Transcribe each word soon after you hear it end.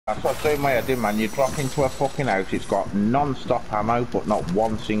That's what I say in my head, man. You drop into a fucking house, it's got non-stop ammo, but not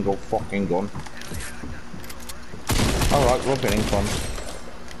one single fucking gun. Alright, we're getting fun.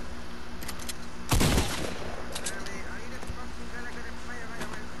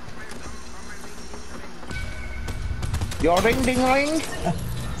 Your ring ding ring?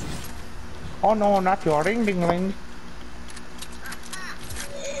 Oh no, not your ring ding ring.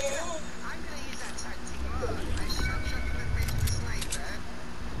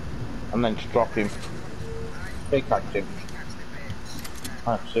 And then just drop him. Pickaxe him.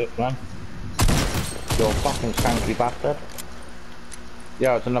 That's it, man. You fucking skanky bastard.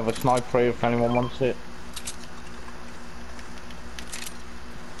 Yeah, it's another sniper if anyone wants it.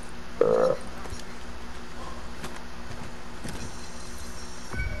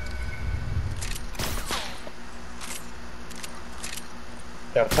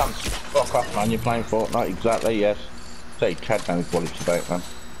 Yeah, Sam, fuck off, man. You're playing Fortnite, exactly, yes. Say, Chad knows what it's about, man.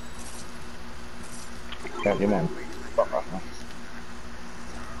 Yeah, you man. Fuck off, man.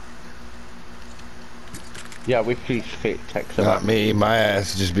 Yeah, with these fit text. Not me, my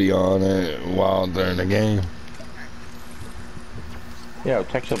ass just be on it while during the game. Yeah,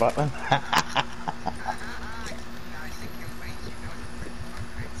 text her back then.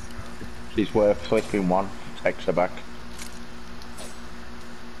 She's worth flipping one. Text her back.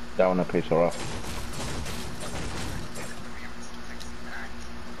 Don't wanna piss her off.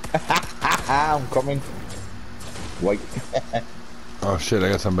 I'm coming. Wait. Oh shit, I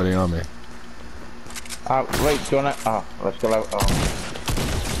got somebody on me. Oh, wait, do you wanna? Oh, let's go out. Oh.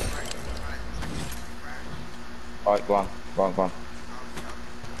 Alright, go on. Go on, go on.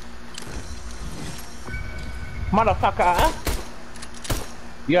 Motherfucker!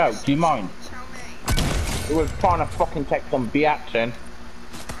 Yo, do you mind? We were trying to fucking take some biatch in.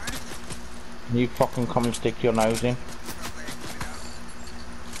 You fucking come and stick your nose in.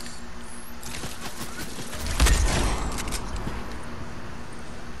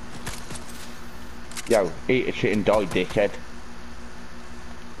 Yo, eat a shit and die, dickhead.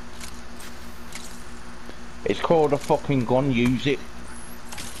 It's called a fucking gun, use it.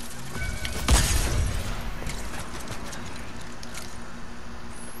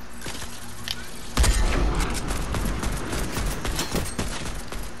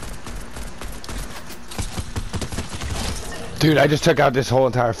 Dude, I just took out this whole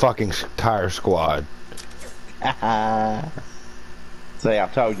entire fucking tire squad. See, I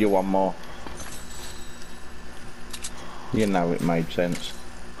told you one more. You know it made sense.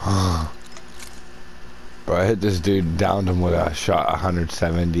 Bro, I hit this dude, downed him with a shot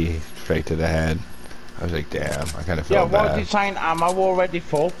 170 straight to the head. I was like, damn, I kind of felt bad. Yeah, why is it saying ammo already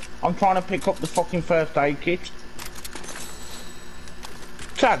full? I'm trying to pick up the fucking first aid kit.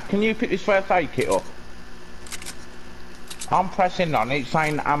 Chad, can you pick this first aid kit up? I'm pressing on it,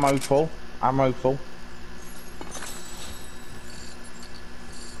 saying ammo full. Ammo full.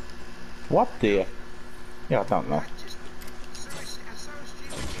 What dear? Yeah, I don't know.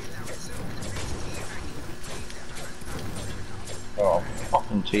 Oh,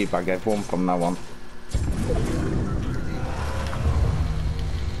 fucking teabag everyone from now on.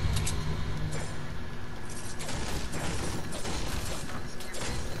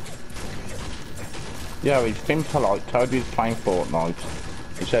 Yeah, he's been polite, told you he's playing Fortnite.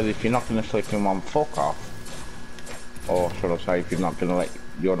 He said if you're not gonna slip in one, fuck off. Or should I say if you're not gonna let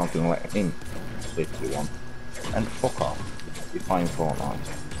him slip you one. And fuck off. You're playing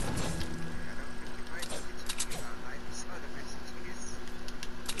Fortnite.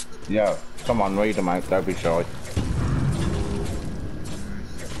 Yeah, come on, read them out, don't be shy.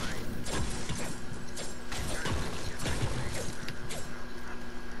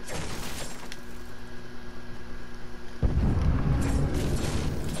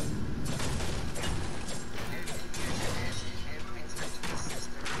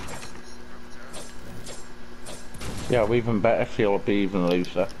 Yeah, well, even better, she'll be even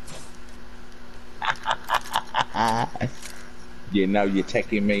looser. You know you're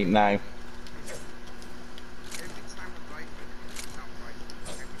taking me now.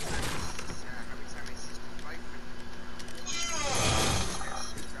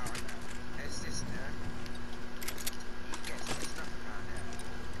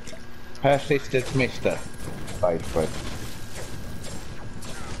 Her sister's Mister, basically.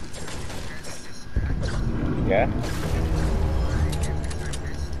 Yeah?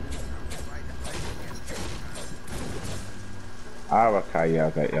 Oh, okay, yeah, I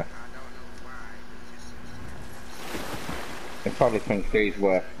get you. He probably thinks he's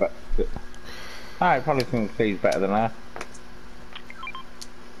worth, but I probably thinks he's better than her.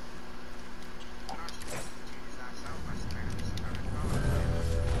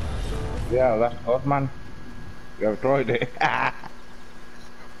 Yeah, that's good, man. You have tried it.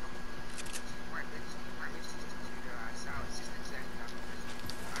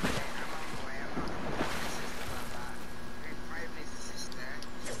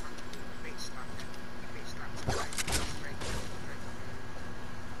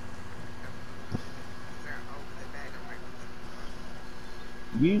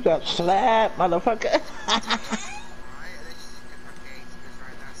 You got slapped, motherfucker.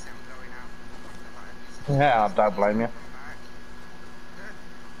 Yeah, I don't blame you.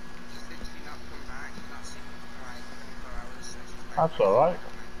 That's alright.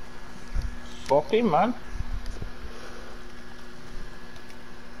 Fuck him, man.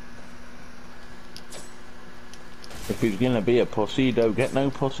 If he's gonna be a pussy, don't get no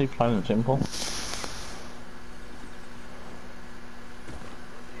pussy, plain and simple.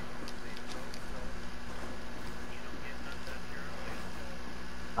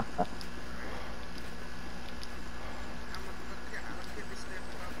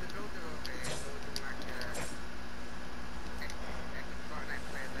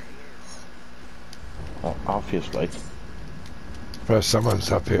 Well, obviously. Bro,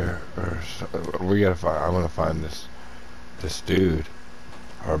 someone's up here. We gotta find. I want to find this dude,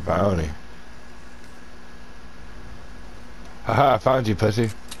 our bounty. Haha! I found you, pussy.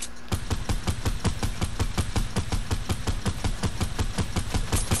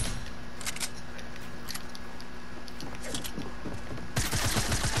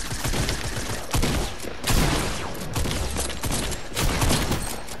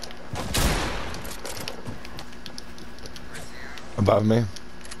 Above me.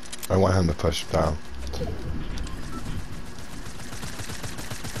 I want him to push down.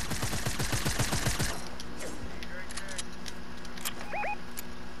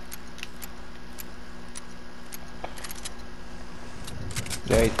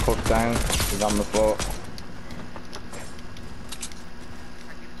 Yeah, he's pushed down. He's on the floor.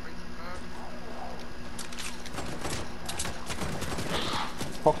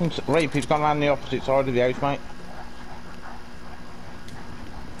 Fucking rape, he's gone around the opposite side of the house, mate.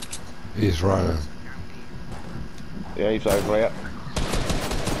 He's running. Yeah, he's over here.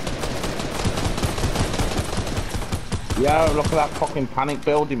 Yeah, look at that fucking panic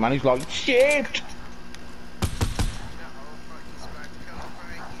building, man. He's like, shit!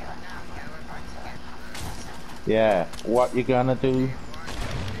 Yeah, what you gonna do?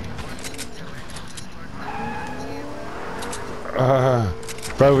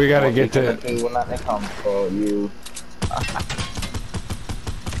 Bro, we gotta get to. What you gonna do when that comes for you?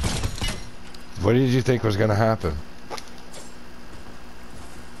 What did you think was gonna happen?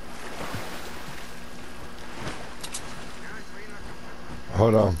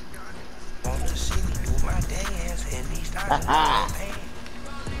 Hold on.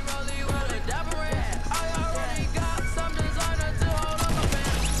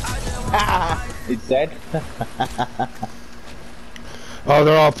 He's dead. Oh,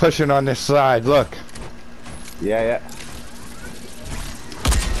 they're all pushing on this side. Look. Yeah, yeah.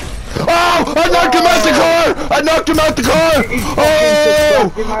 Oh! I knocked him out the car! I knocked him out the car!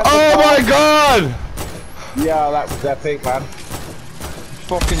 Oh! Oh my god! Yeah, that was epic, man.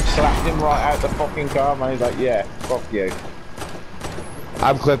 Fucking slapped him right out the fucking car, man. He's like, yeah, fuck you.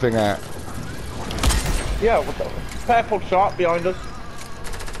 I'm clipping that. Yeah, what the purple shark behind us.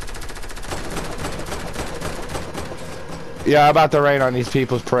 Yeah, I'm about to rain on these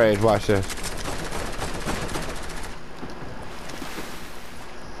people's parade. Watch this.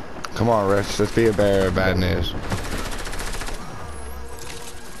 Come on, Rich. Let's be a bearer of bad news.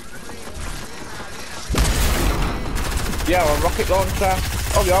 Yeah, a rocket launcher.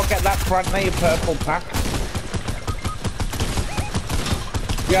 Oh, yeah, I'll get that front there, you purple pack.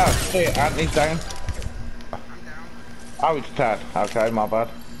 Yeah, see it, Anthony's down. Oh, it's Tad. Okay, my bad.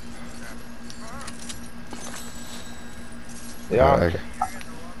 Yeah. Right.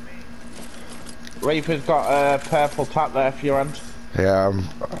 Reaper's got a purple tap there for your hand. Yeah,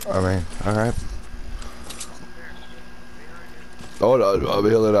 I mean, alright. Hold on, I'll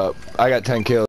heal it up. I got 10 kills.